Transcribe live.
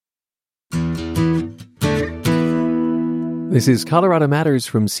This is Colorado Matters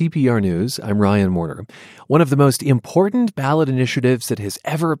from CPR News. I'm Ryan Warner. One of the most important ballot initiatives that has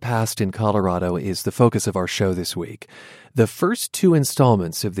ever passed in Colorado is the focus of our show this week. The first two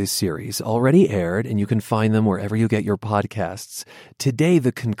installments of this series already aired, and you can find them wherever you get your podcasts. Today,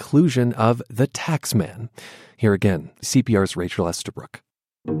 the conclusion of The Taxman. Here again, CPR's Rachel Estabrook.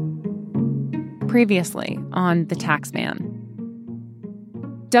 Previously on The Taxman.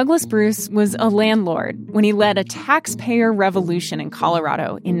 Douglas Bruce was a landlord when he led a taxpayer revolution in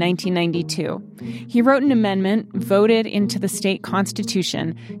Colorado in 1992. He wrote an amendment voted into the state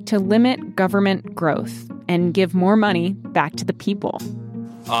constitution to limit government growth and give more money back to the people.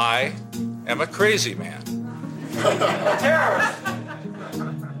 I am a crazy man. A terrorist.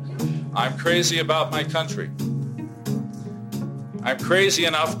 I'm crazy about my country. I'm crazy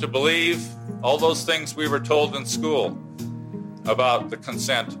enough to believe all those things we were told in school about the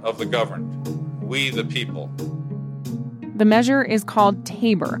consent of the governed, we the people. The measure is called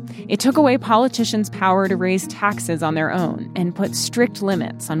Tabor. It took away politicians' power to raise taxes on their own and put strict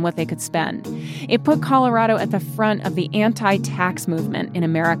limits on what they could spend. It put Colorado at the front of the anti-tax movement in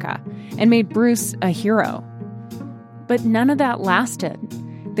America and made Bruce a hero. But none of that lasted.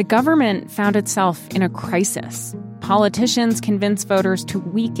 The government found itself in a crisis. Politicians convinced voters to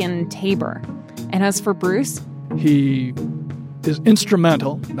weaken Tabor. And as for Bruce, he is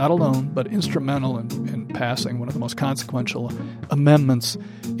instrumental, not alone, but instrumental in passing one of the most consequential amendments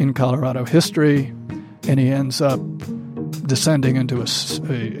in Colorado history, and he ends up descending into a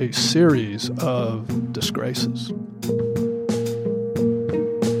series of disgraces.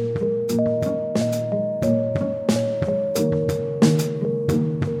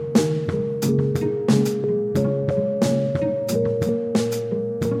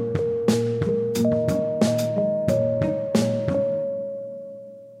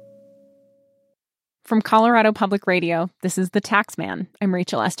 From Colorado Public Radio, this is The Taxman. I'm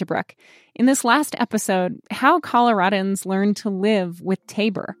Rachel Estabrook. In this last episode, how Coloradans learned to live with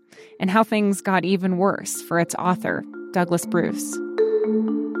Tabor and how things got even worse for its author, Douglas Bruce.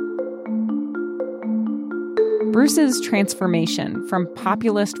 Bruce's transformation from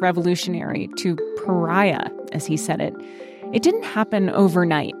populist revolutionary to pariah, as he said it didn't happen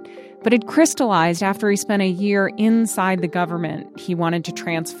overnight. But it crystallized after he spent a year inside the government he wanted to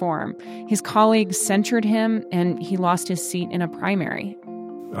transform. His colleagues censured him, and he lost his seat in a primary.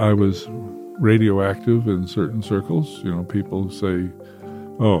 I was radioactive in certain circles. You know, people say,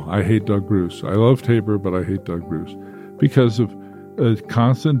 oh, I hate Doug Bruce. I love Tabor, but I hate Doug Bruce. Because of a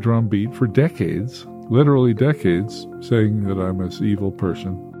constant drumbeat for decades, literally decades, saying that I'm this evil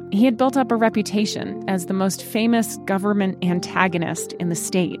person. He had built up a reputation as the most famous government antagonist in the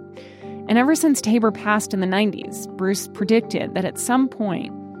state. And ever since Tabor passed in the 90s, Bruce predicted that at some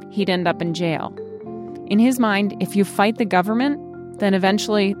point he'd end up in jail. In his mind, if you fight the government, then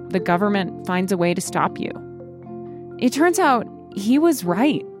eventually the government finds a way to stop you. It turns out he was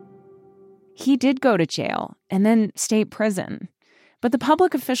right. He did go to jail and then state prison. But the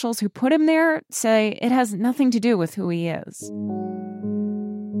public officials who put him there say it has nothing to do with who he is.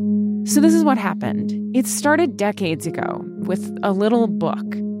 So this is what happened. It started decades ago with a little book.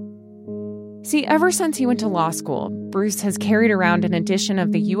 See, ever since he went to law school, Bruce has carried around an edition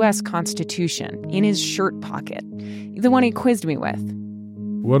of the U.S. Constitution in his shirt pocket, the one he quizzed me with.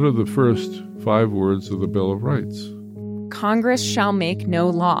 What are the first 5 words of the Bill of Rights? Congress shall make no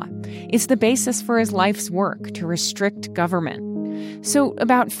law. It's the basis for his life's work to restrict government. So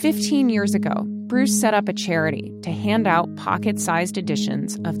about 15 years ago, Bruce set up a charity to hand out pocket-sized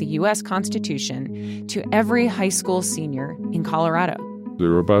editions of the U.S. Constitution to every high school senior in Colorado. They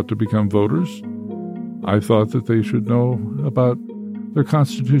were about to become voters. I thought that they should know about their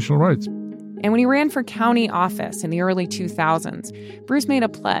constitutional rights. And when he ran for county office in the early 2000s, Bruce made a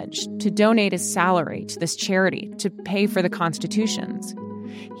pledge to donate his salary to this charity to pay for the constitutions.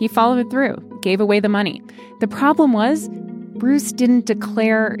 He followed it through, gave away the money. The problem was, Bruce didn't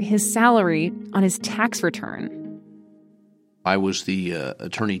declare his salary on his tax return. I was the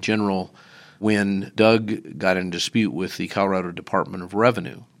Attorney General when Doug got in a dispute with the Colorado Department of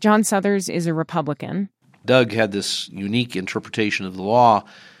Revenue. John Suthers is a Republican. Doug had this unique interpretation of the law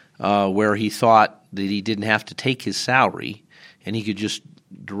where he thought that he didn't have to take his salary and he could just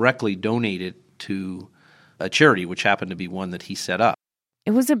directly donate it to a charity, which happened to be one that he set up.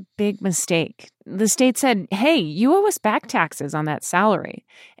 It was a big mistake. The state said, hey, you owe us back taxes on that salary.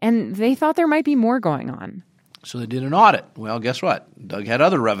 And they thought there might be more going on. So they did an audit. Well, guess what? Doug had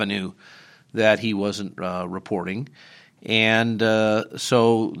other revenue that he wasn't reporting. And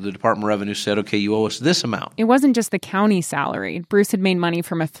so the Department of Revenue said, okay, you owe us this amount. It wasn't just the county salary. Bruce had made money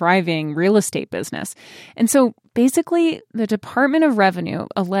from a thriving real estate business. And so basically, the Department of Revenue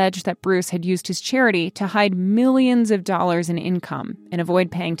alleged that Bruce had used his charity to hide millions of dollars in income and avoid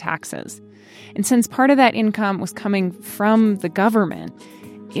paying taxes. And since part of that income was coming from the government,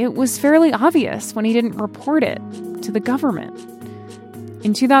 it was fairly obvious when he didn't report it to the government.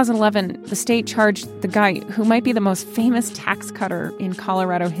 In 2011, the state charged the guy who might be the most famous tax cutter in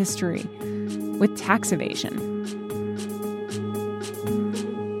Colorado history with tax evasion.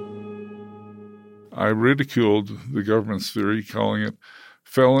 I ridiculed the government's theory, calling it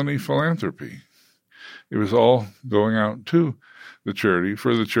felony philanthropy. It was all going out to the charity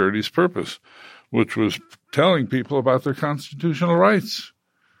for the charity's purpose, which was telling people about their constitutional rights.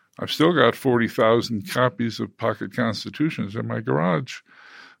 I've still got 40,000 copies of pocket constitutions in my garage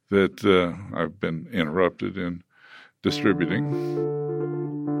that I've been interrupted in distributing.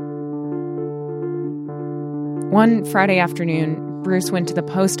 One Friday afternoon, Bruce went to the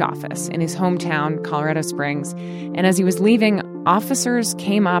post office in his hometown, Colorado Springs, and as he was leaving, officers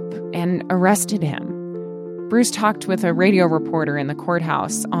came up and arrested him. Bruce talked with a radio reporter in the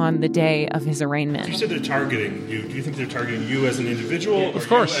courthouse on the day of his arraignment. You said they're targeting you. Do you think they're targeting you as an individual? Of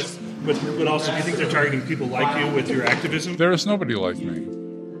course. But also, do you think they're targeting people like you with your activism? There is nobody like me.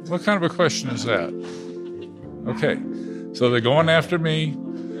 What kind of a question is that? Okay, so they're going after me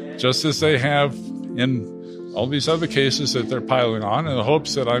just as they have in all these other cases that they're piling on in the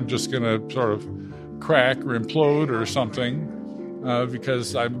hopes that I'm just going to sort of crack or implode or something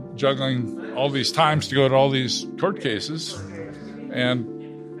because I'm juggling all these times to go to all these court cases,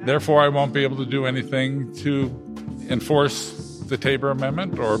 and therefore I won't be able to do anything to enforce the Tabor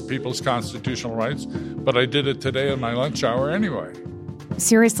Amendment or people's constitutional rights, but I did it today in my lunch hour anyway.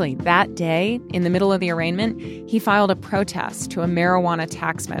 Seriously, that day, in the middle of the arraignment, he filed a protest to a marijuana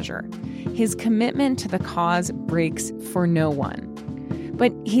tax measure. His commitment to the cause breaks for no one.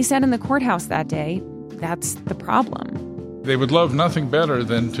 But he said in the courthouse that day, that's the problem. They would love nothing better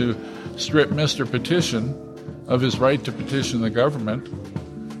than to strip Mr. Petition of his right to petition the government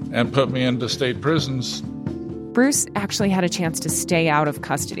and put me into state prisons. Bruce actually had a chance to stay out of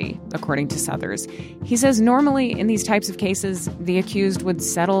custody, according to Suthers. He says normally in these types of cases, the accused would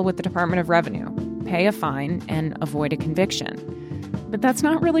settle with the Department of Revenue, pay a fine, and avoid a conviction. But that's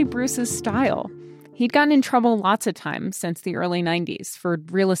not really Bruce's style. He'd gotten in trouble lots of times since the early 90s for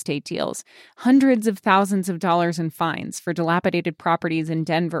real estate deals, hundreds of thousands of dollars in fines for dilapidated properties in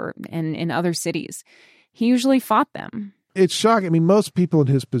Denver and in other cities. He usually fought them. It's shocking. I mean, most people in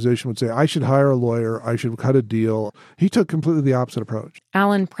his position would say, I should hire a lawyer, I should cut a deal. He took completely the opposite approach.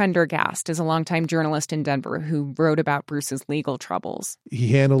 Alan Prendergast is a longtime journalist in Denver who wrote about Bruce's legal troubles. He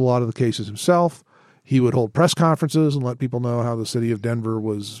handled a lot of the cases himself. He would hold press conferences and let people know how the city of Denver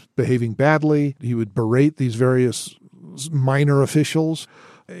was behaving badly. He would berate these various minor officials.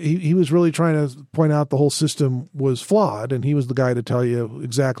 He was really trying to point out the whole system was flawed, and he was the guy to tell you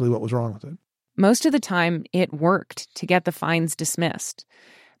exactly what was wrong with it. Most of the time, it worked to get the fines dismissed.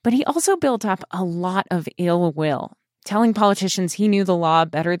 But he also built up a lot of ill will, telling politicians he knew the law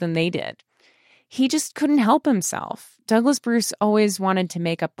better than they did. He just couldn't help himself. Douglas Bruce always wanted to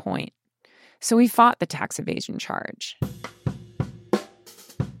make a point. So he fought the tax evasion charge.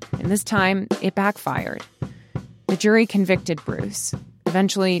 And this time, it backfired. The jury convicted Bruce.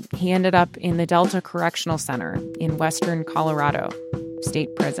 Eventually, he ended up in the Delta Correctional Center in western Colorado,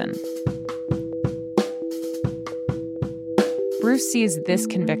 state prison. Bruce sees this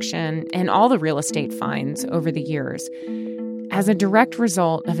conviction and all the real estate fines over the years as a direct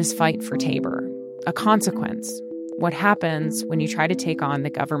result of his fight for Tabor, a consequence, what happens when you try to take on the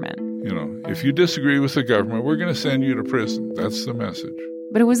government. You know, if you disagree with the government, we're going to send you to prison. That's the message.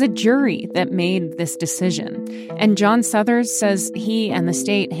 But it was a jury that made this decision. And John Suthers says he and the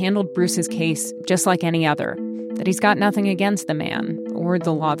state handled Bruce's case just like any other, that he's got nothing against the man or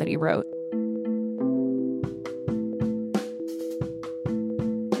the law that he wrote.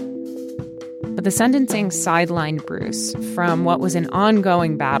 But the sentencing sidelined Bruce from what was an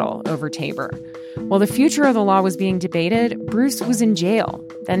ongoing battle over Tabor. While the future of the law was being debated, Bruce was in jail,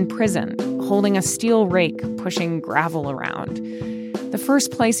 then prison, holding a steel rake, pushing gravel around. The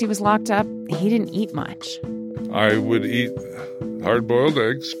first place he was locked up, he didn't eat much. I would eat hard-boiled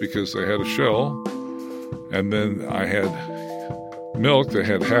eggs because they had a shell, and then I had milk. They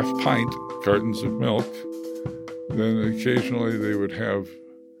had half-pint cartons of milk. Then occasionally they would have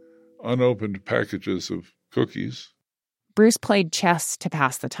unopened packages of cookies. Bruce played chess to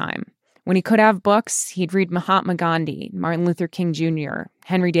pass the time. When he could have books, he'd read Mahatma Gandhi, Martin Luther King Jr.,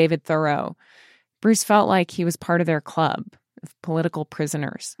 Henry David Thoreau. Bruce felt like he was part of their club of political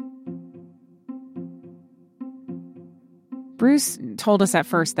prisoners. Bruce told us at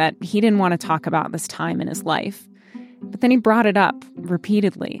first that he didn't want to talk about this time in his life, but then he brought it up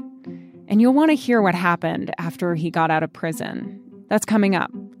repeatedly. And you'll want to hear what happened after he got out of prison. That's coming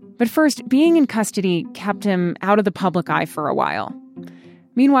up. But first, being in custody kept him out of the public eye for a while.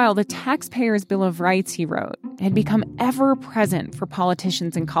 Meanwhile, the Taxpayers' Bill of Rights he wrote had become ever present for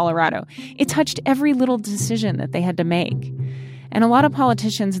politicians in Colorado. It touched every little decision that they had to make. And a lot of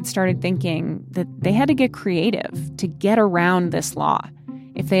politicians had started thinking that they had to get creative to get around this law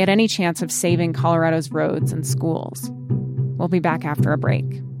if they had any chance of saving Colorado's roads and schools. We'll be back after a break.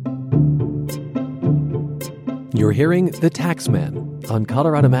 You're hearing The Taxman on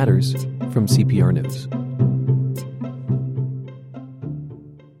Colorado Matters from CPR News.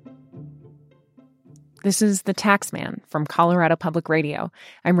 This is The Taxman from Colorado Public Radio.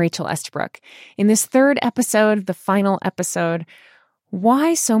 I'm Rachel Estabrook. In this third episode, the final episode,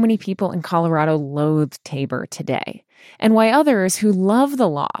 why so many people in Colorado loathe Tabor today, and why others who love the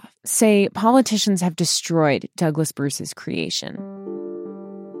law say politicians have destroyed Douglas Bruce's creation.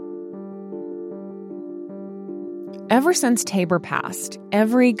 Ever since Tabor passed,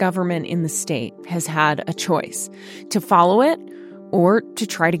 every government in the state has had a choice: to follow it or to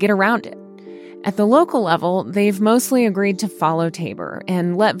try to get around it. At the local level, they've mostly agreed to follow Tabor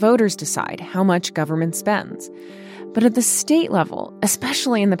and let voters decide how much government spends. But at the state level,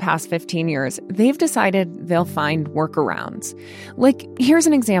 especially in the past 15 years, they've decided they'll find workarounds. Like, here's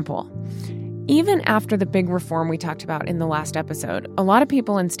an example. Even after the big reform we talked about in the last episode, a lot of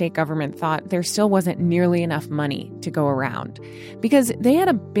people in state government thought there still wasn't nearly enough money to go around because they had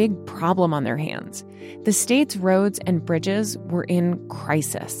a big problem on their hands. The state's roads and bridges were in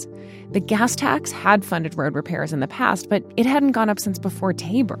crisis. The gas tax had funded road repairs in the past, but it hadn't gone up since before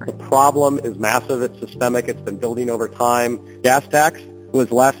Tabor. The problem is massive. It's systemic. It's been building over time. Gas tax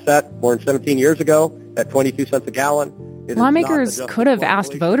was last set more than 17 years ago at 22 cents a gallon. Lawmakers could have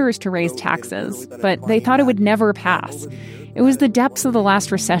asked voters to raise taxes, but they thought it would never pass. It was the depths of the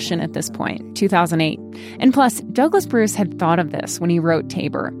last recession at this point, 2008. And plus, Douglas Bruce had thought of this when he wrote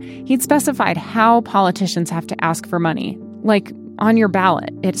Tabor. He'd specified how politicians have to ask for money. Like, on your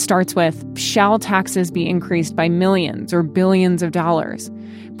ballot, it starts with, shall taxes be increased by millions or billions of dollars?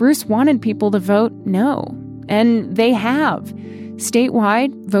 Bruce wanted people to vote no, and they have.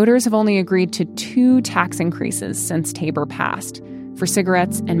 Statewide, voters have only agreed to 2 tax increases since Tabor passed, for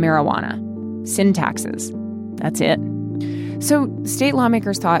cigarettes and marijuana. Sin taxes. That's it. So state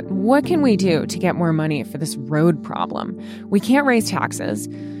lawmakers thought, what can we do to get more money for this road problem? We can't raise taxes.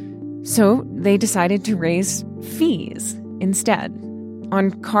 So they decided to raise fees instead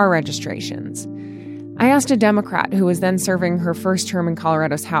on car registrations. I asked a Democrat who was then serving her first term in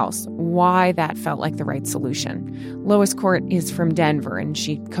Colorado's House why that felt like the right solution. Lois Court is from Denver, and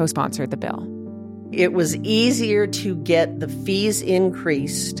she co-sponsored the bill. It was easier to get the fees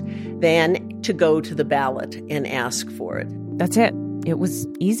increased than to go to the ballot and ask for it. That's it. It was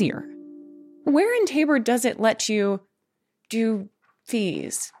easier. Where in Tabor does it let you do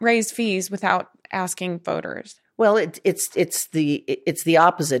fees, raise fees without asking voters? Well, it's the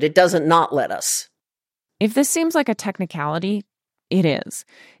opposite. It doesn't not let us. If this seems like a technicality, it is.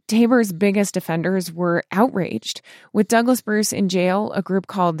 Tabor's biggest offenders were outraged. With Douglas Bruce in jail, a group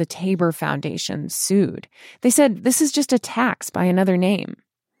called the Tabor Foundation sued. They said this is just a tax by another name.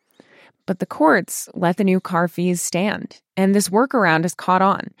 But the courts let the new car fees stand, and this workaround has caught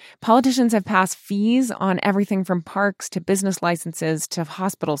on. Politicians have passed fees on everything from parks to business licenses to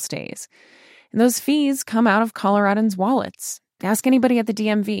hospital stays. And those fees come out of Coloradans' wallets. Ask anybody at the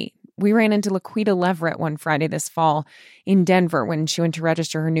DMV. We ran into Laquita Leverett one Friday this fall in Denver when she went to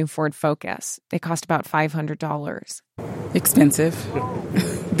register her new Ford Focus. It cost about $500. Expensive.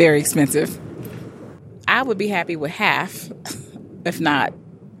 Very expensive. I would be happy with half, if not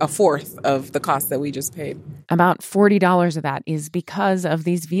a fourth of the cost that we just paid. About $40 of that is because of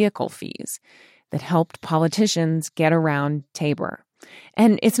these vehicle fees that helped politicians get around Tabor.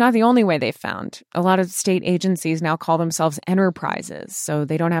 And it's not the only way they've found. A lot of state agencies now call themselves enterprises, so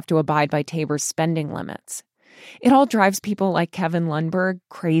they don't have to abide by Tabor's spending limits. It all drives people like Kevin Lundberg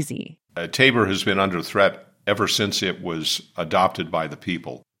crazy. Tabor has been under threat ever since it was adopted by the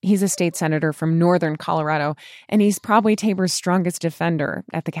people. He's a state senator from northern Colorado, and he's probably Tabor's strongest defender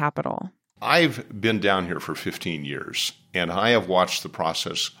at the Capitol. I've been down here for 15 years, and I have watched the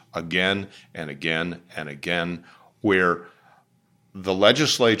process again and again and again, where the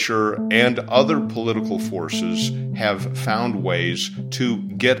legislature and other political forces have found ways to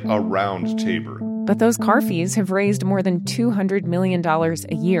get around Tabor. But those car fees have raised more than $200 million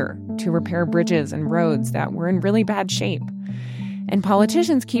a year to repair bridges and roads that were in really bad shape. And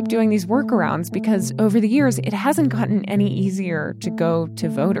politicians keep doing these workarounds because over the years, it hasn't gotten any easier to go to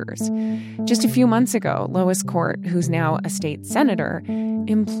voters. Just a few months ago, Lois Court, who's now a state senator,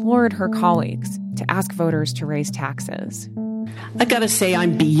 implored her colleagues to ask voters to raise taxes. I gotta say,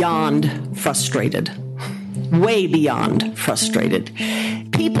 I'm beyond frustrated. Way beyond frustrated.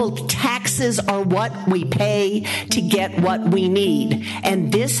 Taxes are what we pay to get what we need.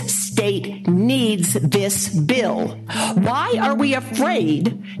 And this state needs this bill. Why are we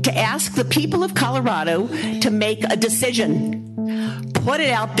afraid to ask the people of Colorado to make a decision? Put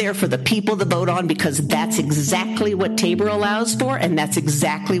it out there for the people to vote on, because that's exactly what Tabor allows for, and that's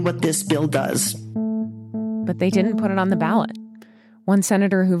exactly what this bill does. But they didn't put it on the ballot. One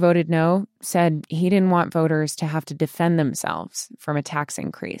senator who voted no said he didn't want voters to have to defend themselves from a tax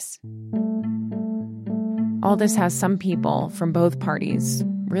increase. All this has some people from both parties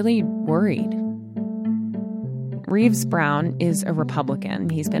really worried. Reeves Brown is a Republican.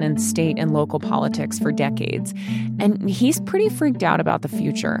 He's been in state and local politics for decades, and he's pretty freaked out about the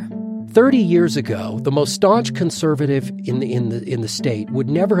future. 30 years ago, the most staunch conservative in the state would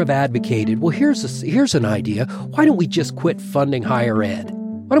never have advocated, well, here's an idea. Why don't we just quit funding higher ed?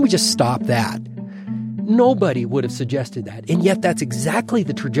 Why don't we just stop that? Nobody would have suggested that, and yet that's exactly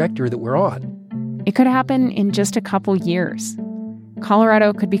the trajectory that we're on. It could happen in just a couple years.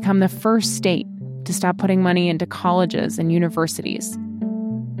 Colorado could become the first state to stop putting money into colleges and universities.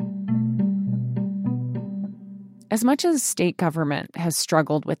 As much as state government has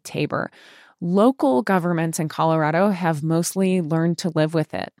struggled with Tabor, local governments in Colorado have mostly learned to live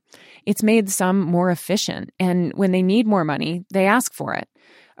with it. It's made some more efficient, and when they need more money, they ask for it.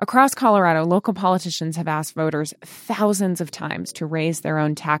 Across Colorado, local politicians have asked voters thousands of times to raise their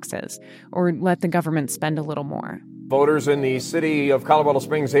own taxes or let the government spend a little more. Voters in the city of Colorado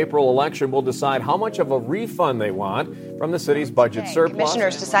Springs' April election will decide how much of a refund they want from the city's budget surplus.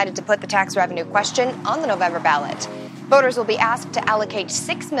 Commissioners decided to put the tax revenue question on the November ballot. Voters will be asked to allocate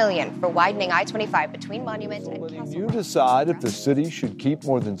 $6 million for widening I-25 between Monument and Castle. You decide if the city should keep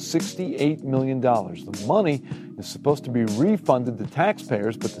more than $68 million. The money is supposed to be refunded to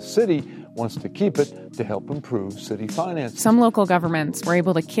taxpayers, but the city wants to keep it to help improve city finances. Some local governments were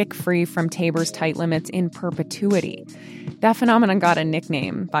able to kick free from Tabor's tight limits in perpetuity. That phenomenon got a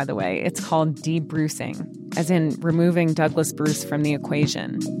nickname, by the way. It's called de-Brucing, as in removing Douglas Bruce from the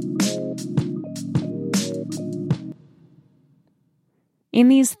equation. In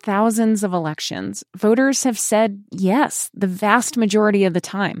these thousands of elections, voters have said yes the vast majority of the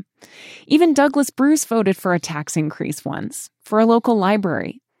time. Even Douglas Bruce voted for a tax increase once, for a local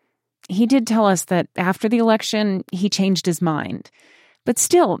library. He did tell us that after the election, he changed his mind. But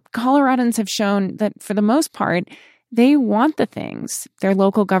still, Coloradans have shown that for the most part, they want the things their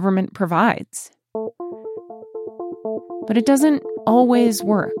local government provides. But it doesn't always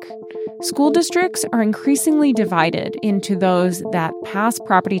work. School districts are increasingly divided into those that pass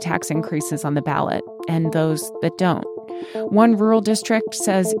property tax increases on the ballot and those that don't. One rural district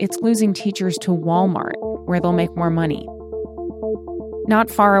says it's losing teachers to Walmart, where they'll make more money. Not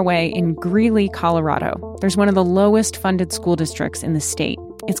far away in Greeley, Colorado, there's one of the lowest funded school districts in the state.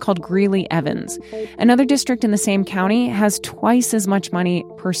 It's called Greeley-Evans. Another district in the same county has twice as much money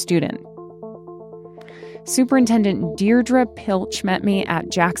per student. Superintendent Deirdre Pilch met me at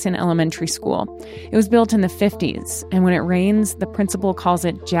Jackson Elementary School. It was built in the 50s, and when it rains, the principal calls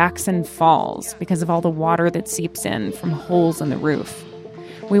it Jackson Falls because of all the water that seeps in from holes in the roof.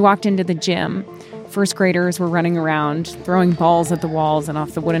 We walked into the gym. First graders were running around, throwing balls at the walls and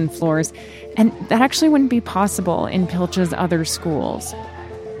off the wooden floors, and that actually wouldn't be possible in Pilch's other schools.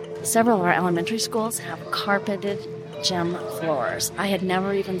 Several of our elementary schools have carpeted gym floors. I had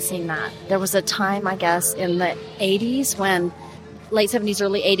never even seen that. There was a time, I guess, in the 80s late 70s,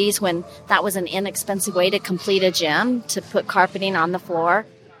 early 80s, when that was an inexpensive way to complete a gym, to put carpeting on the floor.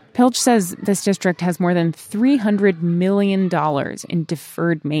 Pilch says this district has more than $300 million in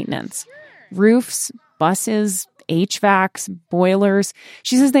deferred maintenance. Roofs, buses, HVACs, boilers.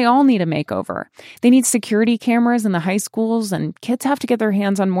 She says they all need a makeover. They need security cameras in the high schools, and kids have to get their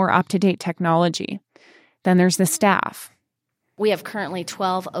hands on more up-to-date technology. Then there's the staff. We have currently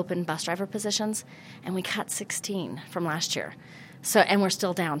 12 open bus driver positions, and we cut 16 from last year. And we're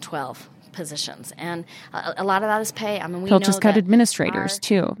still down 12 positions. And a lot of that is pay. I mean, Pilch has cut administrators,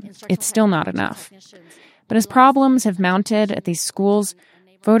 too. It's still not enough. But as problems have mounted at these schools,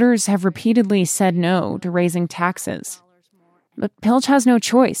 voters have repeatedly said no to raising taxes. But Pilch has no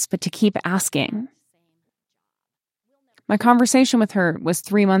choice but to keep asking. My conversation with her was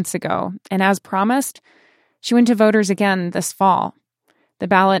 3 months ago, and as promised, she went to voters again this fall. The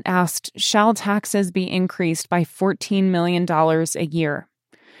ballot asked, shall taxes be increased by $14 million a year?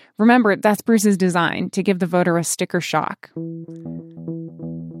 Remember, that's Bruce's design, to give the voter a sticker shock.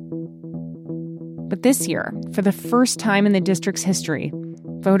 But this year, for the first time in the district's history,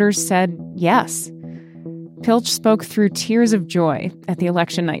 voters said yes. Pilch spoke through tears of joy at the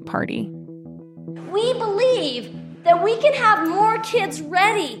election night party. We believe that we can have more kids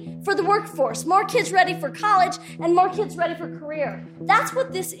ready for the workforce, more kids ready for college, and more kids ready for career. That's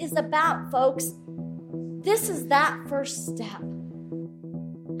what this is about, folks. This is that first step.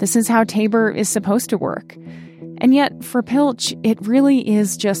 This is how Tabor is supposed to work. And yet, for Pilch, it really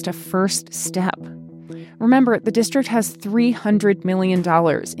is just a first step. Remember, the district has $300 million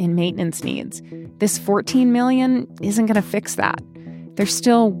in maintenance needs. This $14 million isn't going to fix that. They're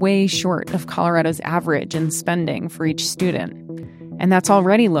still way short of Colorado's average in spending for each student. And that's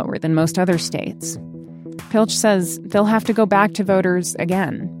already lower than most other states. Pilch says they'll have to go back to voters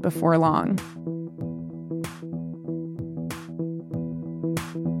again before long.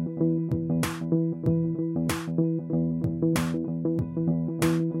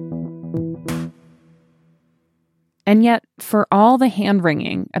 And yet, for all the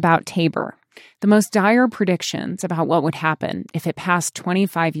hand-wringing about Tabor, the most dire predictions about what would happen if it passed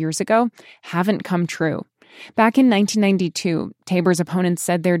 25 years ago haven't come true. Back in 1992, Tabor's opponents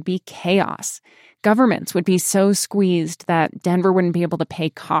said there'd be chaos. Governments would be so squeezed that Denver wouldn't be able to pay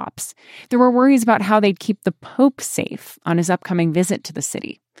cops. There were worries about how they'd keep the Pope safe on his upcoming visit to the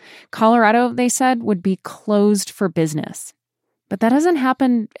city. Colorado, they said, would be closed for business. But that hasn't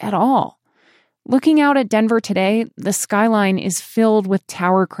happened at all. Looking out at Denver today, the skyline is filled with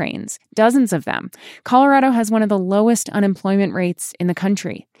tower cranes, dozens of them. Colorado has one of the lowest unemployment rates in the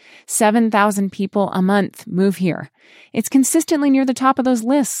country. 7,000 people a month move here. It's consistently near the top of those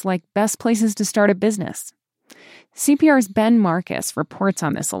lists, like best places to start a business. CPR's Ben Marcus reports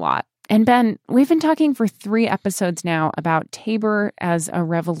on this a lot. And Ben, we've been talking for 3 episodes now about Tabor as a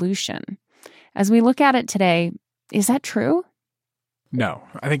revolution. As we look at it today, is that true? No.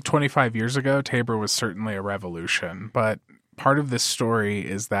 I think 25 years ago, Tabor was certainly a revolution. But part of this story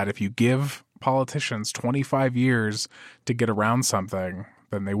is that if you give politicians 25 years to get around something,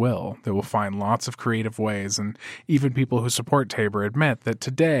 then they will. They will find lots of creative ways. And even people who support Tabor admit that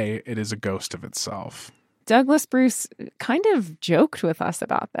today it is a ghost of itself. Douglas Bruce kind of joked with us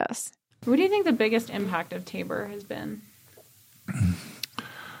about this. What do you think the biggest impact of Tabor has been?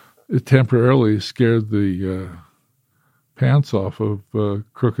 It temporarily scared the pants off of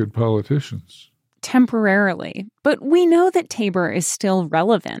crooked politicians. Temporarily. But we know that Tabor is still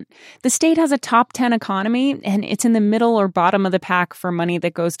relevant. The state has a top 10 economy, and it's in the middle or bottom of the pack for money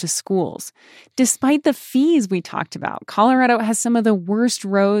that goes to schools. Despite the fees we talked about, Colorado has some of the worst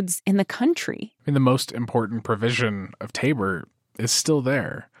roads in the country. And the most important provision of Tabor is still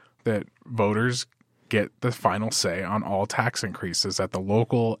there, that voters get the final say on all tax increases at the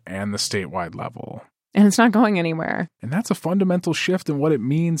local and the statewide level. And it's not going anywhere. And that's a fundamental shift in what it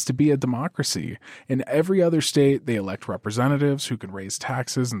means to be a democracy. In every other state, they elect representatives who can raise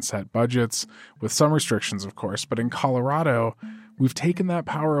taxes and set budgets, with some restrictions, of course. But in Colorado, we've taken that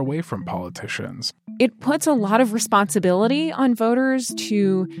power away from politicians. It puts a lot of responsibility on voters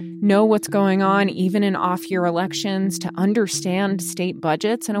to know what's going on, even in off-year elections, to understand state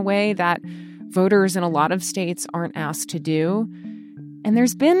budgets in a way that voters in a lot of states aren't asked to do. And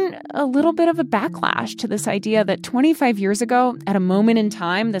there's been a little bit of a backlash to this idea that 25 years ago, at a moment in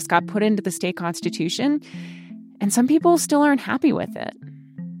time, this got put into the state constitution, and some people still aren't happy with it.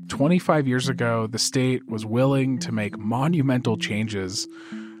 25 years ago, the state was willing to make monumental changes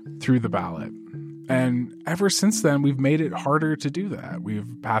through the ballot. And ever since then, we've made it harder to do that. We've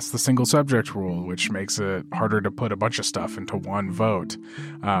passed the single subject rule, which makes it harder to put a bunch of stuff into one vote.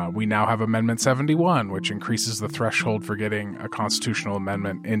 We now have Amendment 71, which increases the threshold for getting a constitutional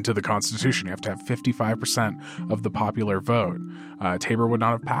amendment into the Constitution. You have to have 55% of the popular vote. Tabor would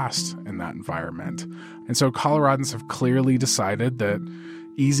not have passed in that environment. And so Coloradans have clearly decided that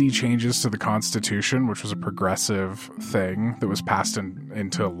easy changes to the Constitution, which was a progressive thing that was passed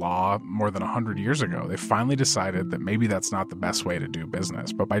into law more than 100 years ago, they finally decided that maybe that's not the best way to do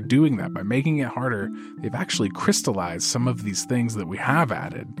business. But by doing that, by making it harder, they've actually crystallized some of these things that we have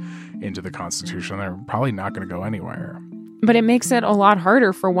added into the Constitution. They're probably not going to go anywhere. But it makes it a lot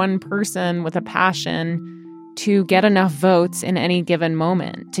harder for one person with a passion to get enough votes in any given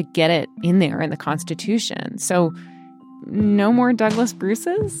moment to get it in there in the Constitution. So no more Douglas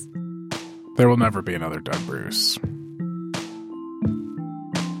Bruces? There will never be another Doug Bruce.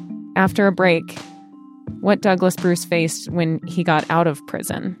 After a break, what Douglas Bruce faced when he got out of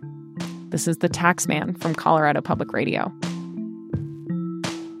prison. This is the Taxman from Colorado Public Radio.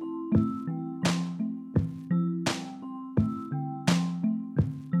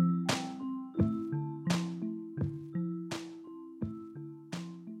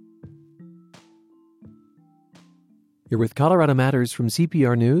 You're with Colorado Matters from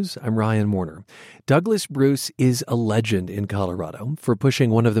CPR News. I'm Ryan Warner. Douglas Bruce is a legend in Colorado for pushing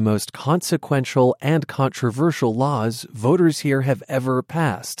one of the most consequential and controversial laws voters here have ever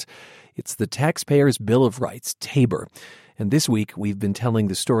passed. It's the Taxpayers' Bill of Rights, TABOR. And this week, we've been telling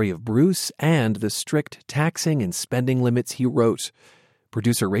the story of Bruce and the strict taxing and spending limits he wrote.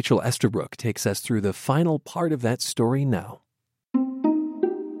 Producer Rachel Estabrook takes us through the final part of that story now.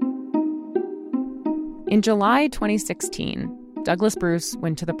 In July 2016, Douglas Bruce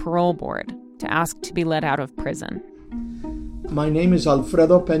went to the parole board to ask to be let out of prison. My name is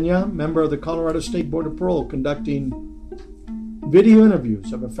Alfredo Peña, member of the Colorado State Board of Parole, conducting video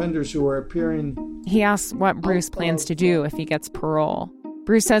interviews of offenders who are appearing. He asks what Bruce plans to do if he gets parole.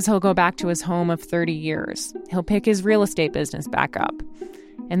 Bruce says he'll go back to his home of 30 years. He'll pick his real estate business back up.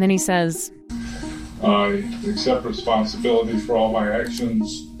 And then he says, I accept responsibility for all my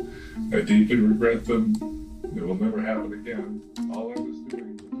actions. I deeply regret them. It will never happen again. All I was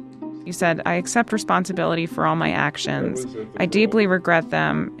doing... You said, I accept responsibility for all my actions. I deeply regret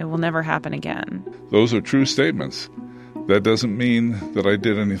them. It will never happen again. Those are true statements. That doesn't mean that I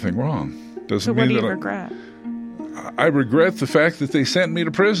did anything wrong. So what do you regret? I regret the fact that they sent me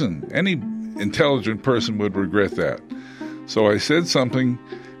to prison. Any intelligent person would regret that. So I said something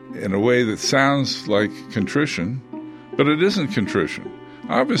in a way that sounds like contrition, but it isn't contrition.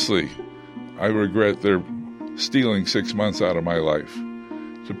 Obviously, I regret their stealing 6 months out of my life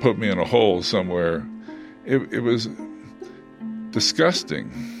to put me in a hole somewhere. It was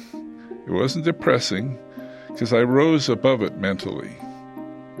disgusting. It wasn't depressing because I rose above it mentally,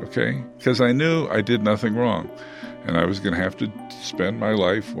 okay? Because I knew I did nothing wrong, and I was going to have to spend my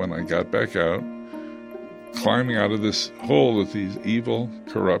life when I got back out climbing out of this hole that these evil,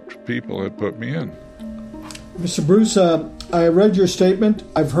 corrupt people had put me in. Mr. Bruce, I read your statement.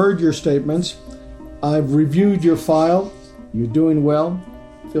 I've heard your statements. I've reviewed your file. You're doing well.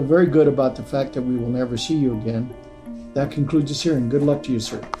 I feel very good about the fact that we will never see you again. That concludes this hearing. Good luck to you,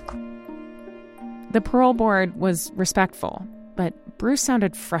 sir. The parole board was respectful, but Bruce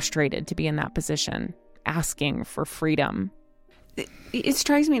sounded frustrated to be in that position, asking for freedom. It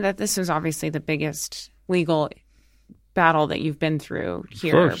strikes me that this is obviously the biggest legal battle that you've been through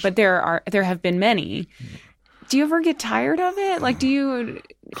here, but there have been many. Do you ever get tired of it? Like, do you?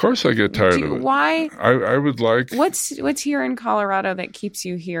 Of course, I get tired of it. Why? I would like. What's here in Colorado that keeps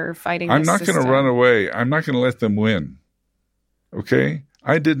you here fighting? I'm not going to run away. I'm not going to let them win. Okay,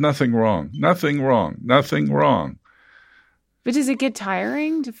 I did nothing wrong. Nothing wrong. Nothing wrong. But does it get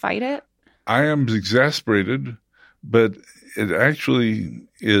tiring to fight it? I am exasperated, but it actually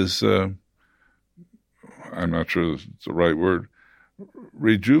is. I'm not sure it's the right word.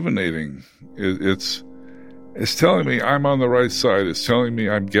 Rejuvenating. It's telling me I'm on the right side. It's telling me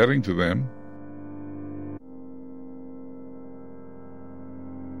I'm getting to them.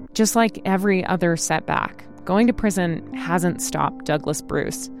 Just like every other setback, going to prison hasn't stopped Douglas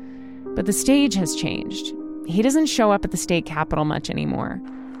Bruce. But the stage has changed. He doesn't show up at the state capitol much anymore.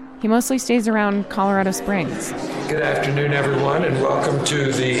 He mostly stays around Colorado Springs. Good afternoon, everyone, and welcome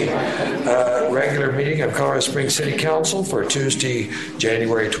to the regular meeting of Colorado Springs City Council for Tuesday,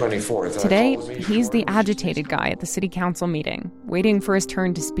 January 24th. Today, he's the agitated guy at the city council meeting, waiting for his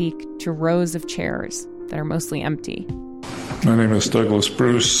turn to speak to rows of chairs that are mostly empty. My name is Douglas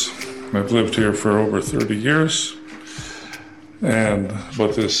Bruce. I've lived here for over 30 years. And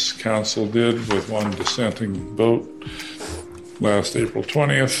what this council did with one dissenting vote last April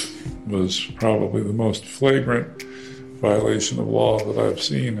 20th was probably the most flagrant violation of law that I've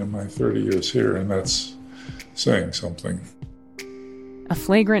seen in my 30 years here, and that's saying something. A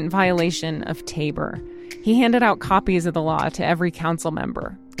flagrant violation of TABOR. He handed out copies of the law to every council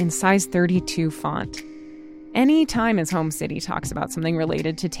member in size 32 font. Any time his home city talks about something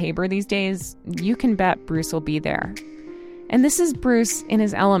related to TABOR these days, you can bet Bruce will be there. And this is Bruce in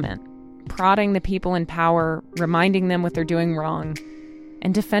his element, prodding the people in power, reminding them what they're doing wrong,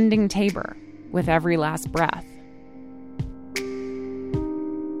 and defending TABOR with every last breath.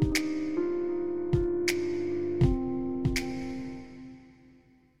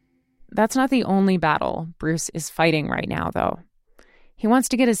 That's not the only battle Bruce is fighting right now, though. He wants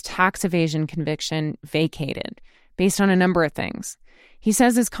to get his tax evasion conviction vacated, based on a number of things. He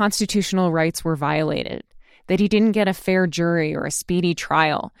says his constitutional rights were violated, that he didn't get a fair jury or a speedy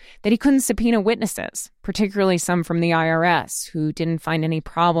trial, that he couldn't subpoena witnesses, particularly some from the IRS who didn't find any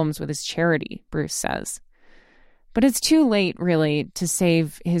problems with his charity, Bruce says. But it's too late, really, to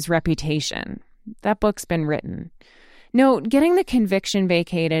save his reputation. That book's been written. No, getting the conviction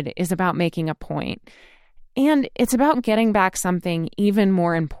vacated is about making a point. And it's about getting back something even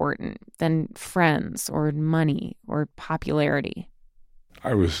more important than friends or money or popularity.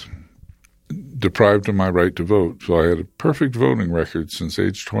 I was deprived of my right to vote, so I had a perfect voting record since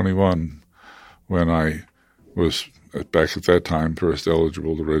age 21 when I was, back at that time, first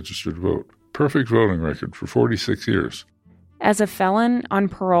eligible to register to vote. Perfect voting record for 46 years. As a felon on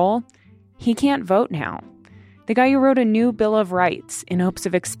parole, he can't vote now. The guy who wrote a new Bill of Rights in hopes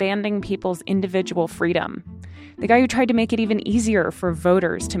of expanding people's individual freedom. The guy who tried to make it even easier for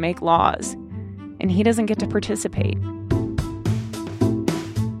voters to make laws. And he doesn't get to participate.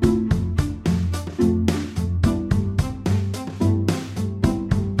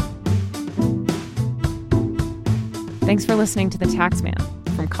 Thanks for listening to The Taxman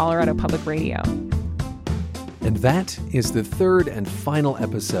from Colorado Public Radio. And that is the third and final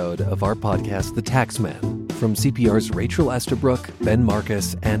episode of our podcast, The Taxman, from CPR's Rachel Estabrook, Ben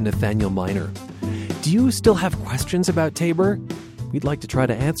Marcus, and Nathaniel Miner. Do you still have questions about Tabor? We'd like to try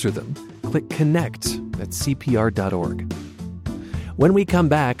to answer them. Click connect at cpr.org. When we come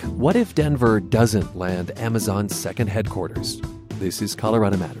back, what if Denver doesn't land Amazon's second headquarters? This is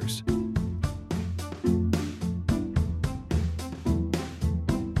Colorado Matters.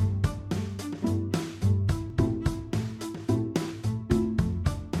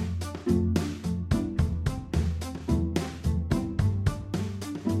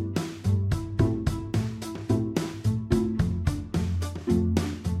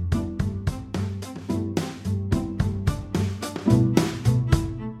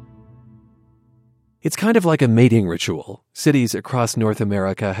 It's kind of like a mating ritual. Cities across North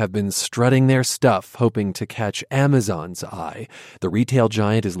America have been strutting their stuff, hoping to catch Amazon's eye. The retail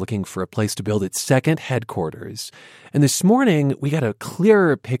giant is looking for a place to build its second headquarters. And this morning, we got a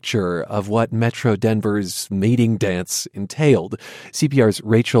clearer picture of what Metro Denver's mating dance entailed. CPR's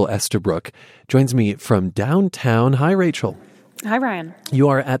Rachel Estabrook joins me from downtown. Hi, Rachel. Hi, Ryan. You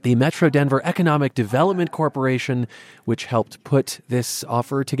are at the Metro Denver Economic Development Corporation, which helped put this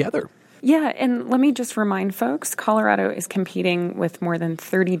offer together. Yeah, and let me just remind folks, Colorado is competing with more than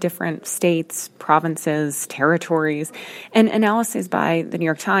 30 different states, provinces, territories, and analyses by the New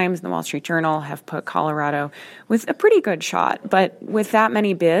York Times and the Wall Street Journal have put Colorado with a pretty good shot. But with that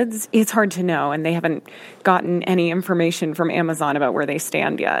many bids, it's hard to know, and they haven't gotten any information from Amazon about where they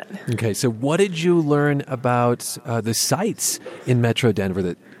stand yet. Okay, so what did you learn about the sites in Metro Denver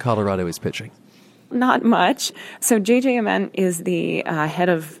that Colorado is pitching? Not much. So J.J. Ament is the head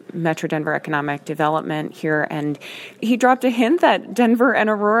of Metro Denver Economic Development here, and he dropped a hint that Denver and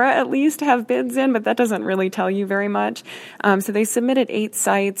Aurora at least have bids in, but that doesn't really tell you very much. So they submitted 8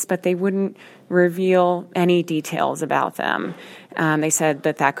 sites, but they wouldn't reveal any details about them. They said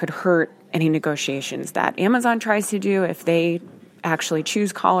that could hurt any negotiations that Amazon tries to do if they actually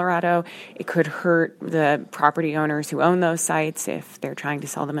choose Colorado. It could hurt the property owners who own those sites if they're trying to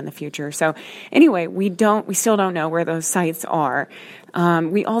sell them in the future. So anyway, we still don't know where those sites are.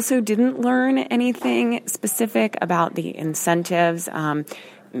 We also didn't learn anything specific about the incentives.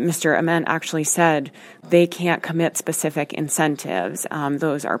 Mr. Ament actually said they can't commit specific incentives.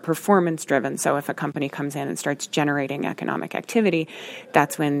 Those are performance-driven. So if a company comes in and starts generating economic activity,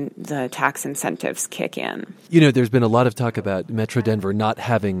 that's when the tax incentives kick in. You know, there's been a lot of talk about Metro Denver not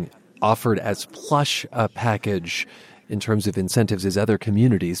having offered as plush a package in terms of incentives as other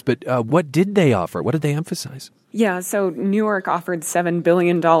communities. But what did they offer? What did they emphasize? Yeah, so New York offered $7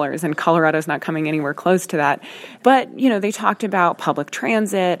 billion, and Colorado's not coming anywhere close to that. But, you know, they talked about public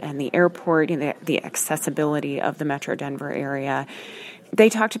transit and the airport, the accessibility of the Metro Denver area. They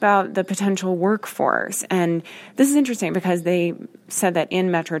talked about the potential workforce. And this is interesting because they said that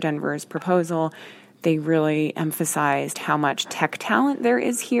in Metro Denver's proposal, they really emphasized how much tech talent there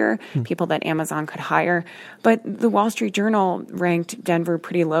is here, people that Amazon could hire. But the Wall Street Journal ranked Denver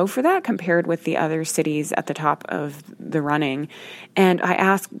pretty low for that compared with the other cities at the top of the running. And I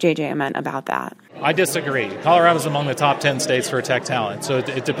asked J.J. Ament about that. I disagree. Colorado's among the top 10 states for tech talent. So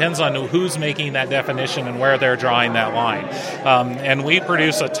it depends on who's making that definition and where they're drawing that line. And we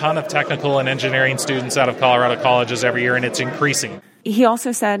produce a ton of technical and engineering students out of Colorado colleges every year, and it's increasing. He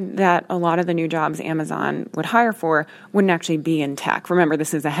also said that a lot of the new jobs Amazon would hire for wouldn't actually be in tech. Remember,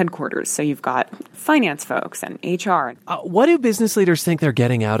 this is a headquarters, so you've got finance folks and HR. What do business leaders think they're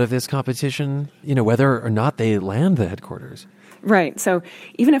getting out of this competition, you know, whether or not they land the headquarters? Right. So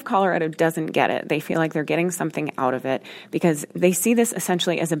even if Colorado doesn't get it, they feel like they're getting something out of it because they see this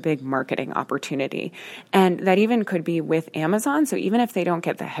essentially as a big marketing opportunity. And that even could be with Amazon. So even if they don't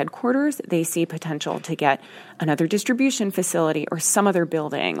get the headquarters, they see potential to get another distribution facility or some other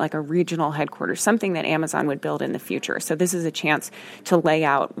building, like a regional headquarters, something that Amazon would build in the future. So this is a chance to lay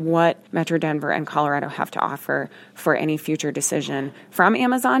out what Metro Denver and Colorado have to offer for any future decision from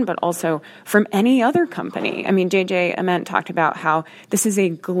Amazon, but also from any other company. I mean, JJ Ament talked about how this is a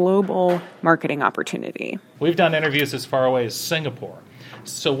global marketing opportunity. We've done interviews as far away as Singapore.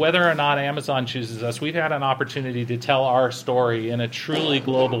 So whether or not Amazon chooses us, we've had an opportunity to tell our story in a truly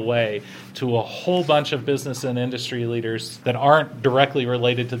global way to a whole bunch of business and industry leaders that aren't directly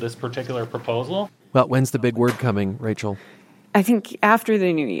related to this particular proposal. Well, when's the big word coming, Rachel? I think after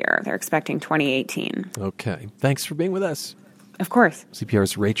the new year. They're expecting 2018. Okay. Thanks for being with us. Of course.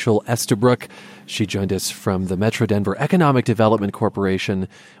 CPR's Rachel Estabrook. She joined us from the Metro Denver Economic Development Corporation,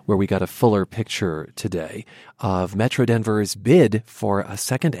 where we got a fuller picture today of Metro Denver's bid for a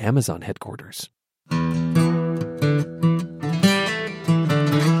second Amazon headquarters.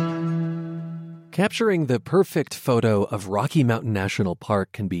 Capturing the perfect photo of Rocky Mountain National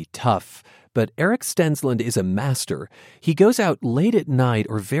Park can be tough, but Eric Stensland is a master. He goes out late at night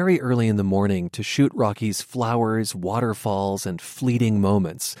or very early in the morning to shoot Rocky's flowers, waterfalls, and fleeting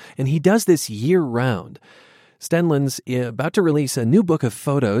moments, and he does this year-round. Stensland's about to release a new book of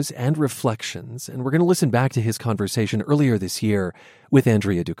photos and reflections, and we're going to listen back to his conversation earlier this year with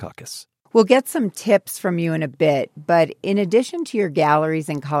Andrea Dukakis. We'll get some tips from you in a bit, but in addition to your galleries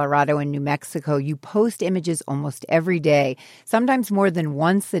in Colorado and New Mexico, you post images almost every day, sometimes more than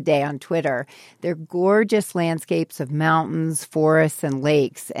once a day on Twitter. They're gorgeous landscapes of mountains, forests, and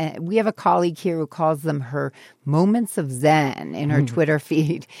lakes. And we have a colleague here who calls them her moments of Zen in her Twitter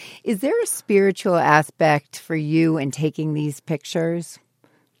feed. Is there a spiritual aspect for you in taking these pictures?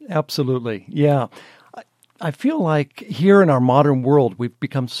 Absolutely, yeah. I feel like here in our modern world, we've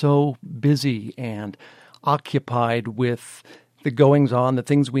become so busy and occupied with the goings-on, the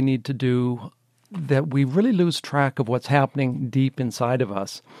things we need to do, that we really lose track of what's happening deep inside of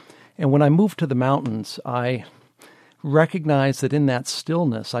us. And when I moved to the mountains, I recognized that in that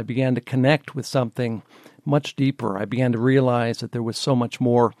stillness, I began to connect with something much deeper. I began to realize that there was so much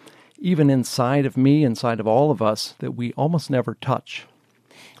more, even inside of me, inside of all of us, that we almost never touch.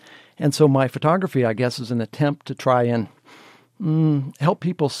 And so my photography, I guess, is an attempt to try and help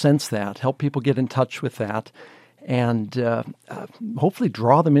people sense that, help people get in touch with that, and hopefully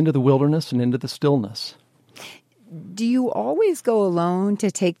draw them into the wilderness and into the stillness. Do you always go alone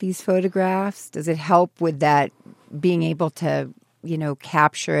to take these photographs? Does it help with that, being able to,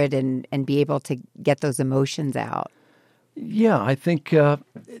 capture it and be able to get those emotions out? Yeah, I think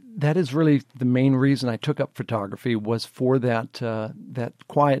that is really the main reason I took up photography, was for that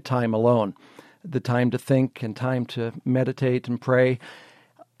quiet time alone, the time to think and time to meditate and pray.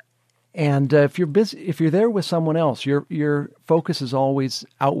 And if you're there with someone else, your focus is always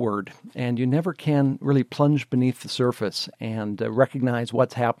outward, and you never can really plunge beneath the surface and recognize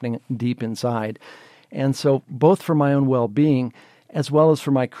what's happening deep inside. And so, both for my own well-being, as well as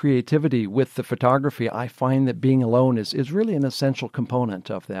for my creativity with the photography, I find that being alone is really an essential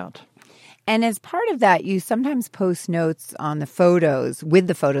component of that. And as part of that, you sometimes post notes on the photos, with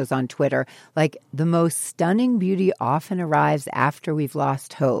the photos on Twitter, like, the most stunning beauty often arrives after we've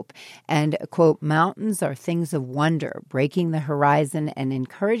lost hope. And, quote, mountains are things of wonder, breaking the horizon and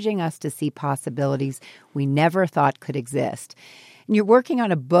encouraging us to see possibilities we never thought could exist. And you're working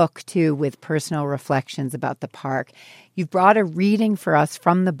on a book, too, with personal reflections about the park. You've brought a reading for us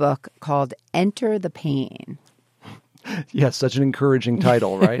from the book called Enter the Pain. Yes, such an encouraging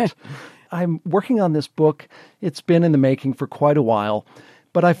title, right? I'm working on this book. It's been in the making for quite a while,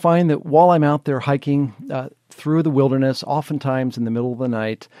 but I find that while I'm out there hiking through the wilderness, oftentimes in the middle of the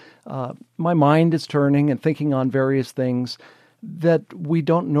night, my mind is turning and thinking on various things that we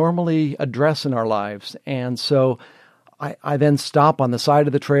don't normally address in our lives. And so I then stop on the side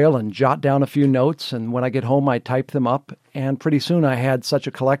of the trail and jot down a few notes, and when I get home, I type them up, and pretty soon I had such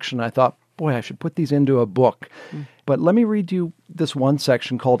a collection, I thought, boy, I should put these into a book. But let me read you this one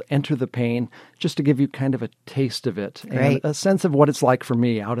section called Enter the Pain, just to give you kind of a taste of it, and a sense of what it's like for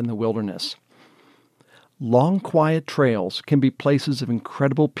me out in the wilderness. Long, quiet trails can be places of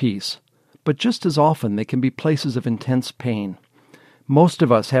incredible peace, but just as often they can be places of intense pain. Most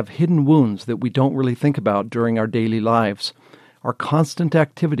of us have hidden wounds that we don't really think about during our daily lives. Our constant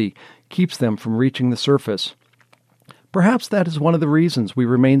activity keeps them from reaching the surface. Perhaps that is one of the reasons we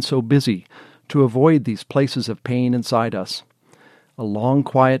remain so busy, to avoid these places of pain inside us. A long,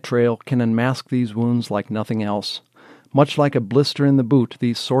 quiet trail can unmask these wounds like nothing else. Much like a blister in the boot,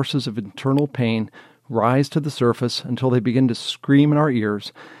 these sources of internal pain rise to the surface until they begin to scream in our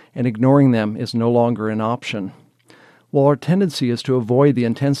ears, and ignoring them is no longer an option. While our tendency is to avoid the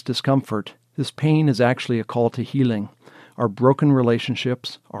intense discomfort, this pain is actually a call to healing. Our broken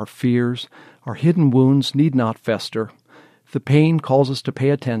relationships, our fears, our hidden wounds need not fester. The pain calls us to pay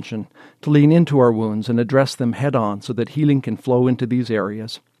attention, to lean into our wounds and address them head-on so that healing can flow into these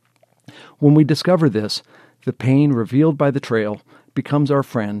areas. When we discover this, the pain revealed by the trail becomes our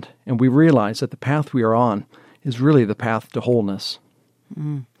friend, and we realize that the path we are on is really the path to wholeness.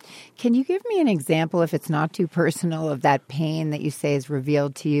 Mm. Can you give me an example, if it's not too personal, of that pain that you say is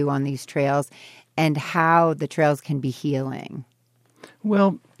revealed to you on these trails and how the trails can be healing?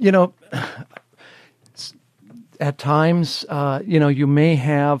 Well, at times, you may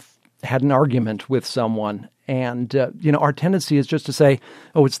have had an argument with someone, and, our tendency is just to say,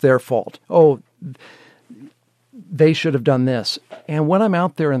 oh, it's their fault. Oh, they should have done this. And when I'm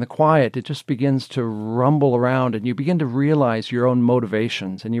out there in the quiet, it just begins to rumble around, and you begin to realize your own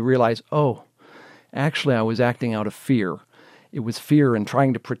motivations, and you realize, oh, actually I was acting out of fear. It was fear and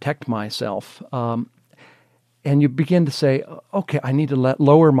trying to protect myself. And you begin to say, okay, I need to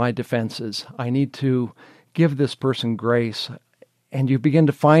lower my defenses. I need to give this person grace. And you begin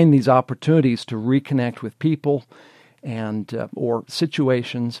to find these opportunities to reconnect with people and or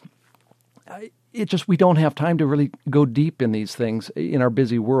situations. We don't have time to really go deep in these things in our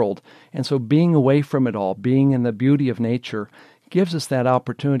busy world. And so being away from it all, being in the beauty of nature, gives us that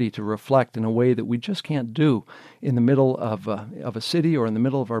opportunity to reflect in a way that we just can't do in the middle of a city or in the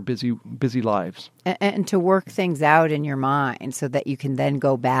middle of our busy lives. And to work things out in your mind so that you can then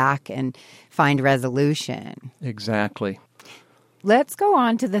go back and find resolution. Exactly. Let's go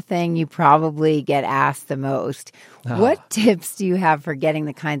on to the thing you probably get asked the most. What tips do you have for getting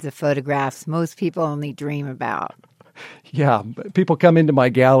the kinds of photographs most people only dream about? Yeah, people come into my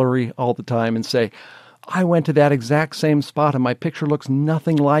gallery all the time and say, I went to that exact same spot and my picture looks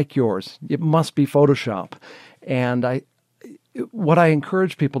nothing like yours. It must be Photoshop. And what I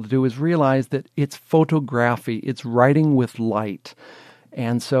encourage people to do is realize that it's photography. It's writing with light.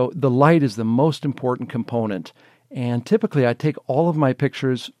 And so the light is the most important component. And typically I take all of my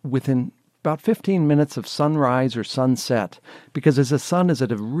pictures within about 15 minutes of sunrise or sunset, because as the sun is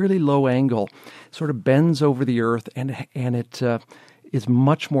at a really low angle, it sort of bends over the earth, and it is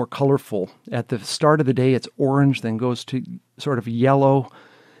much more colorful. At the start of the day, it's orange, then goes to sort of yellow,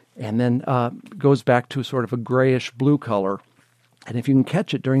 and then goes back to sort of a grayish blue color. And if you can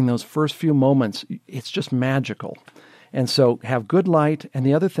catch it during those first few moments, it's just magical. And so have good light. And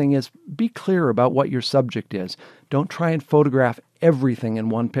the other thing is be clear about what your subject is. Don't try and photograph everything in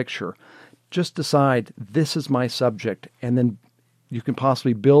one picture. Just decide, this is my subject. And then you can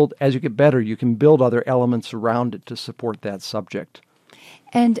possibly build, as you get better, you can build other elements around it to support that subject.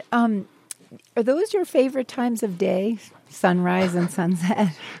 And are those your favorite times of day, sunrise and sunset?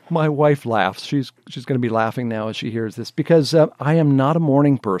 My wife laughs. She's going to be laughing now as she hears this, because I am not a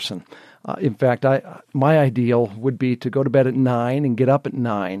morning person. In fact, my ideal would be to go to bed at 9 and get up at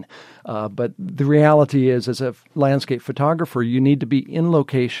 9. But the reality is, as a landscape photographer, you need to be in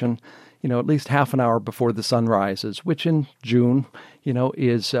location, at least half an hour before the sun rises, which in June,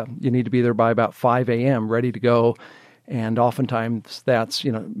 is you need to be there by about 5 a.m., ready to go. And oftentimes that's,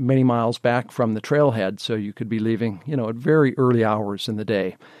 many miles back from the trailhead, so you could be leaving, at very early hours in the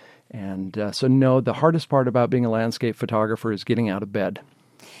day. And the hardest part about being a landscape photographer is getting out of bed.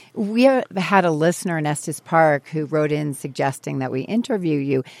 We had a listener in Estes Park who wrote in suggesting that we interview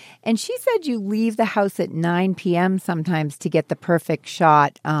you, and she said you leave the house at 9 p.m. sometimes to get the perfect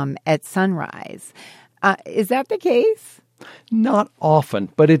shot at sunrise. Is that the case? Not often,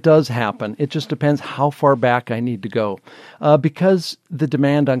 but it does happen. It just depends how far back I need to go. Because the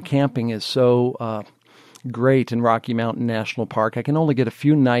demand on camping is so great in Rocky Mountain National Park, I can only get a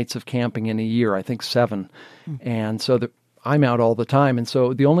few nights of camping in a year, I think 7. And so I'm out all the time. And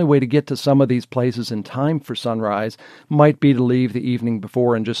so the only way to get to some of these places in time for sunrise might be to leave the evening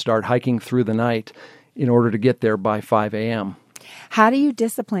before and just start hiking through the night in order to get there by 5 a.m. How do you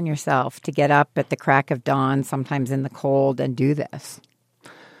discipline yourself to get up at the crack of dawn, sometimes in the cold, and do this?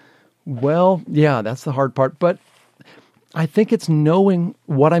 Well, yeah, that's the hard part. But I think it's knowing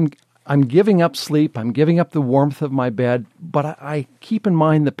what I'm giving up sleep, I'm giving up the warmth of my bed, but I keep in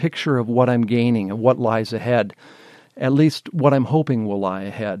mind the picture of what I'm gaining and what lies ahead, at least what I'm hoping will lie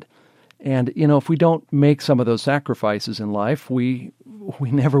ahead. And, if we don't make some of those sacrifices in life, we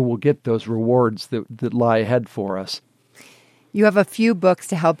never will get those rewards that lie ahead for us. You have a few books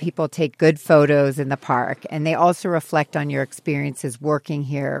to help people take good photos in the park, and they also reflect on your experiences working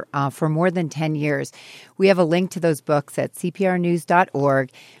here for more than 10 years. We have a link to those books at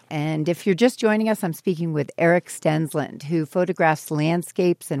cprnews.org. And if you're just joining us, I'm speaking with Eric Stensland, who photographs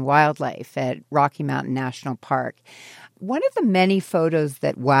landscapes and wildlife at Rocky Mountain National Park. One of the many photos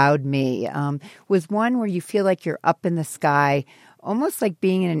that wowed me was one where you feel like you're up in the sky, almost like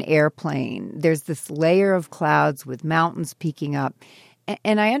being in an airplane. There's this layer of clouds with mountains peeking up.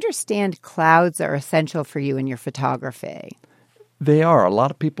 And I understand clouds are essential for you in your photography. They are. A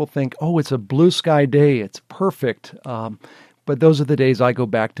lot of people think, oh, it's a blue sky day. It's perfect. But those are the days I go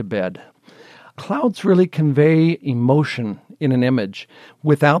back to bed. Clouds really convey emotion in an image.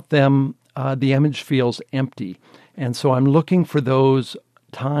 Without them, the image feels empty. And so I'm looking for those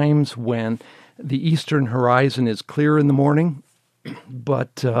times when the eastern horizon is clear in the morning,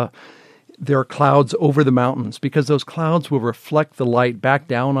 but there are clouds over the mountains, because those clouds will reflect the light back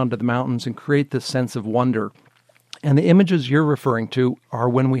down onto the mountains and create this sense of wonder. And the images you're referring to are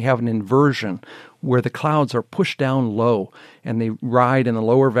when we have an inversion, where the clouds are pushed down low and they ride in the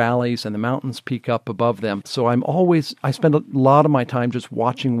lower valleys and the mountains peak up above them. So I spend a lot of my time just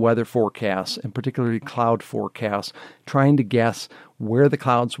watching weather forecasts, and particularly cloud forecasts, trying to guess where the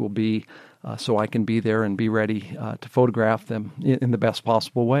clouds will be, so I can be there and be ready to photograph them in the best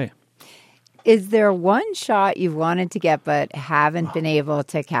possible way. Is there one shot you've wanted to get but haven't been able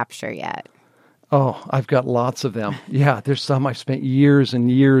to capture yet? Oh, I've got lots of them. Yeah, there's some I've spent years and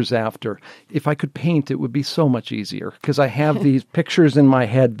years after. If I could paint, it would be so much easier, because I have these pictures in my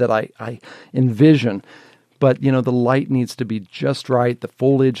head that I envision. But, the light needs to be just right. The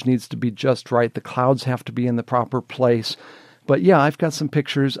foliage needs to be just right. The clouds have to be in the proper place. But yeah, I've got some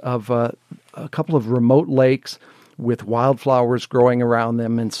pictures of a couple of remote lakes with wildflowers growing around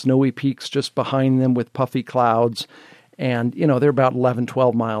them and snowy peaks just behind them with puffy clouds. And, they're about 11,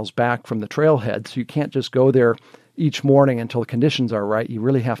 12 miles back from the trailhead, so you can't just go there each morning until the conditions are right. You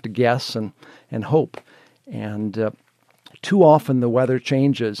really have to guess and hope. And too often the weather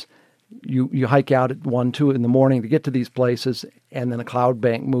changes. You hike out at 1, 2 in the morning to get to these places, and then a cloud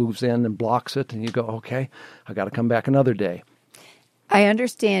bank moves in and blocks it, and you go, okay, I got to come back another day. I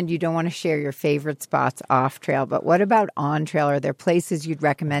understand you don't want to share your favorite spots off trail, but what about on trail? Are there places you'd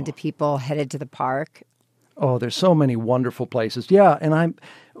recommend to people headed to the park? Oh, there's so many wonderful places. Yeah, and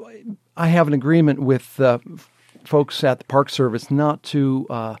I have an agreement with folks at the Park Service not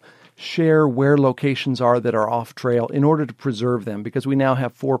to share where locations are that are off trail in order to preserve them, because we now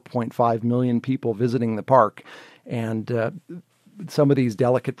have 4.5 million people visiting the park, and some of these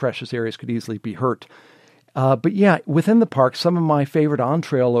delicate, precious areas could easily be hurt. But yeah, within the park, some of my favorite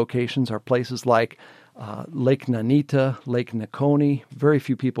on-trail locations are places like Lake Nanita, Lake Nakoni. Very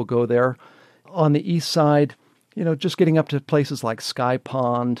few people go there. On the east side, just getting up to places like Sky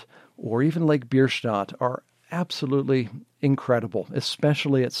Pond or even Lake Bierstadt are absolutely incredible,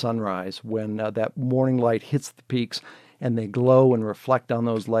 especially at sunrise when that morning light hits the peaks and they glow and reflect on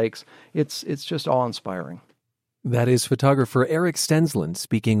those lakes. It's just awe-inspiring. That is photographer Eric Stensland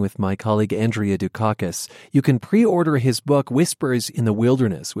speaking with my colleague Andrea Dukakis. You can pre-order his book, Whispers in the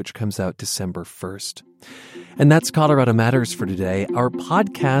Wilderness, which comes out December 1st. And that's Colorado Matters for today. Our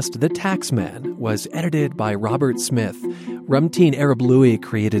podcast, The Taxman, was edited by Robert Smith. Ramtin Arablouei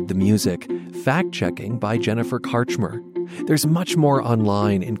created the music. Fact-checking by Jennifer Karchmer. There's much more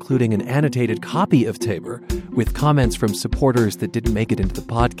online, including an annotated copy of Tabor with comments from supporters that didn't make it into the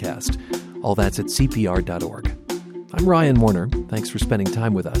podcast. All that's at CPR.org. I'm Ryan Warner. Thanks for spending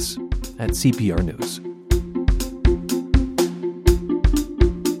time with us at CPR News.